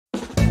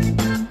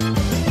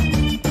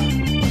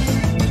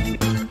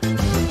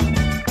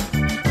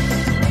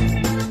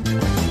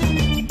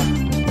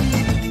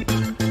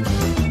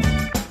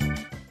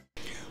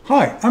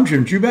Hi, I'm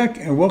Jim Juback,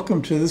 and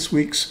welcome to this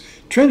week's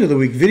Trend of the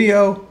Week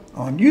video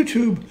on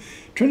YouTube.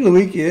 Trend of the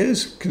Week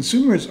is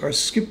consumers are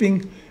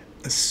skipping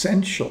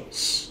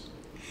essentials.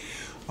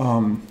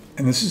 And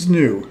this is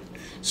new.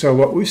 So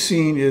what we've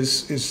seen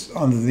is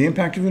under the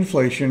impact of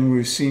inflation,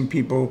 we've seen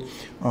people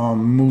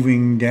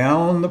moving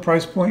down the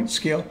price point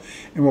scale,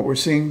 and what we're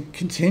seeing,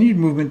 continued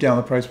movement down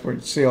the price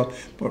point scale.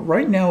 But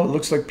right now it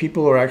looks like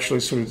people are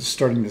actually sort of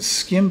starting to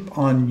skimp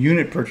on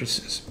unit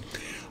purchases.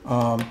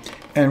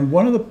 And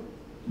one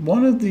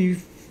of the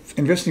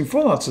investing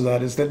fallouts of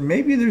that is that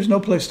maybe there's no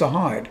place to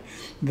hide.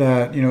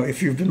 That, you know,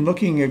 if you've been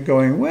looking at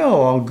going,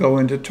 well, I'll go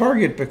into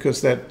Target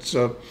because that's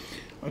a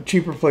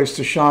cheaper place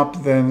to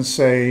shop than,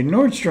 say,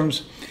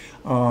 Nordstrom's.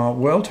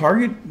 Well,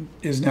 Target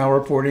is now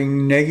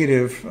reporting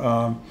negative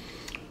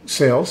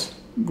sales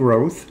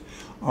growth,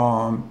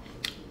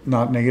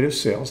 not negative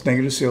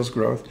sales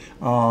growth.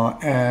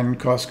 And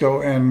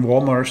Costco and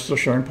Walmart are still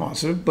showing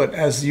positive. But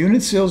as the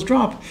unit sales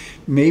drop,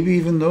 maybe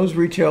even those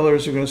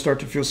retailers are going to start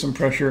to feel some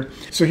pressure.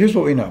 So here's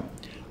what we know.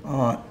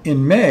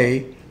 In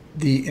May,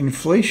 the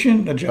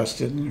inflation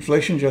adjusted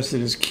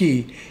is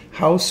key,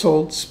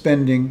 household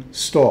spending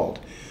stalled.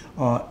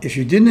 If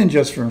you didn't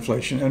adjust for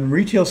inflation, and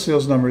retail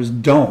sales numbers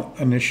don't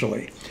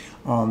initially,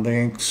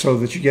 so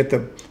that you get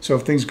so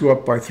if things go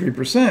up by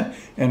 3%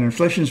 and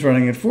inflation is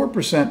running at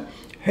 4%,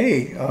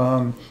 hey, you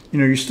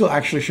know, you're still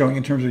actually showing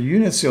in terms of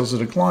unit sales a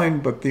decline,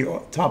 but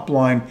the top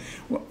line,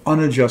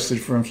 unadjusted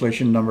for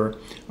inflation number,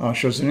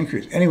 shows an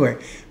increase. Anyway,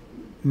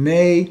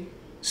 May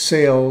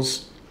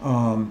sales,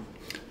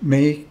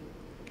 May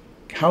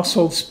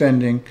household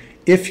spending,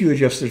 if you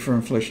adjusted for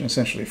inflation,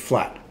 essentially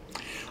flat.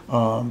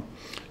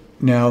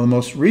 Now, the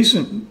most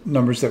recent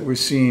numbers that we've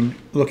seen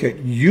look at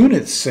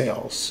unit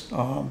sales,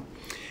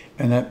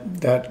 and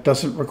that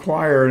doesn't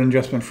require an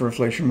adjustment for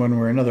inflation one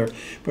way or another.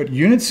 But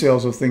unit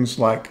sales of things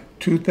like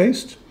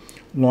toothpaste,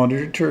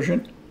 laundry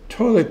detergent,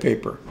 toilet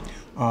paper.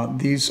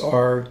 These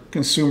are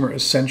consumer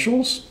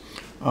essentials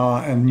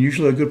and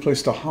usually a good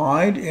place to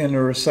hide in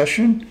a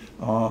recession.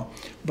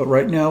 But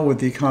right now, with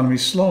the economy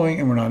slowing,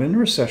 and we're not in a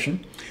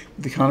recession,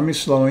 with the economy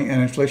slowing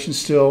and inflation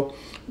still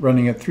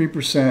running at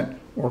 3%,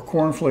 or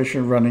core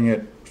inflation running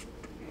at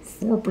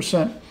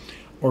 4%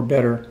 or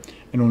better,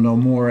 and we'll know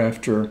more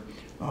after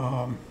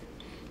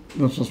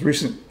the most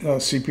recent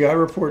CPI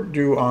report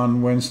due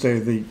on Wednesday,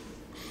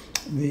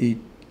 the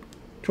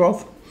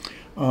 12th.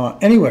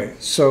 Anyway,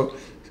 so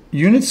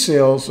unit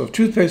sales of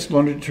toothpaste,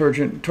 laundry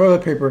detergent,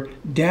 toilet paper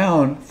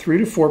down 3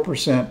 to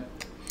 4%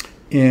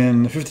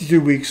 in the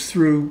 52 weeks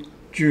through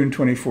June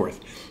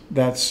 24th.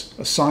 That's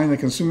a sign that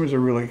consumers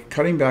are really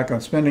cutting back on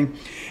spending,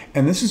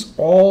 and this is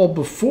all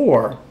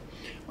before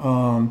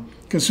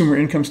consumer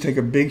incomes take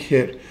a big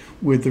hit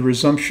with the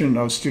resumption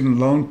of student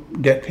loan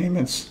debt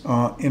payments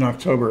in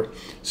October.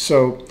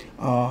 So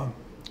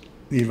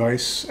the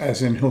advice,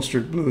 as in Hill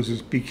Street Blues,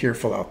 is be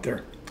careful out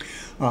there.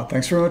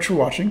 Thanks very much for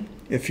watching.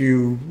 If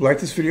you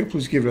like this video,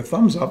 please give it a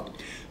thumbs up.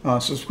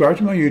 Subscribe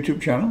to my YouTube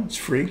channel. It's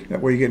free.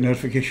 That way you get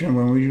notification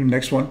when we do the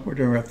next one. We're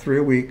doing about 3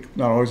 a week,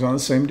 not always on the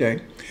same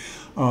day.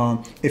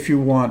 If you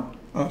want,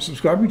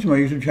 subscribing to my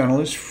YouTube channel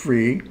is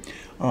free.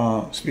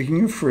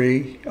 Speaking of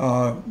free,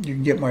 you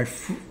can get my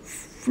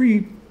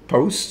free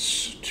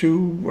posts,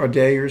 2 a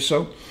day or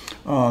so,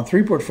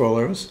 3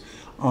 portfolios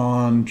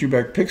on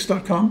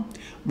jubackpicks.com,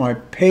 my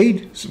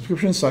paid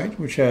subscription site,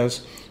 which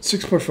has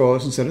 6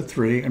 portfolios instead of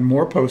 3, and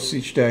more posts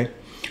each day,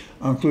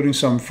 including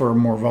some for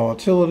more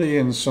volatility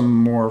and some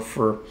more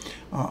for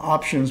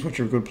options, which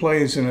are good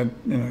plays in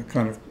a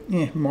kind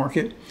of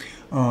market.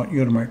 You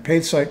go to my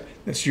paid site,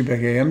 that's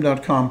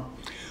jubackam.com.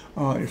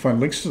 You'll find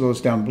links to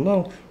those down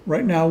below.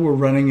 Right now, we're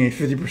running a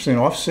 50%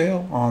 off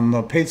sale on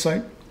the paid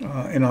site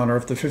in honor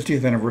of the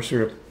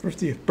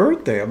 50th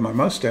birthday of my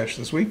mustache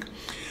this week.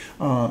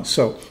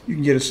 So you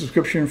can get a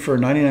subscription for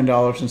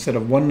 $99 instead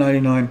of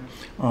 $199.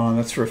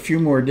 That's for a few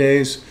more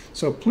days.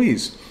 So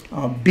please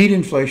beat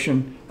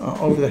inflation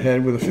over the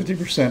head with a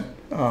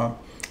 50%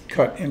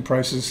 cut in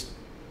prices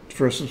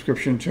for a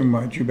subscription to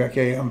my Juback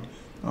AM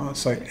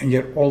site, and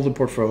get all the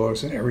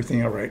portfolios and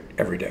everything I write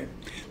every day.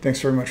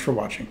 Thanks very much for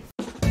watching.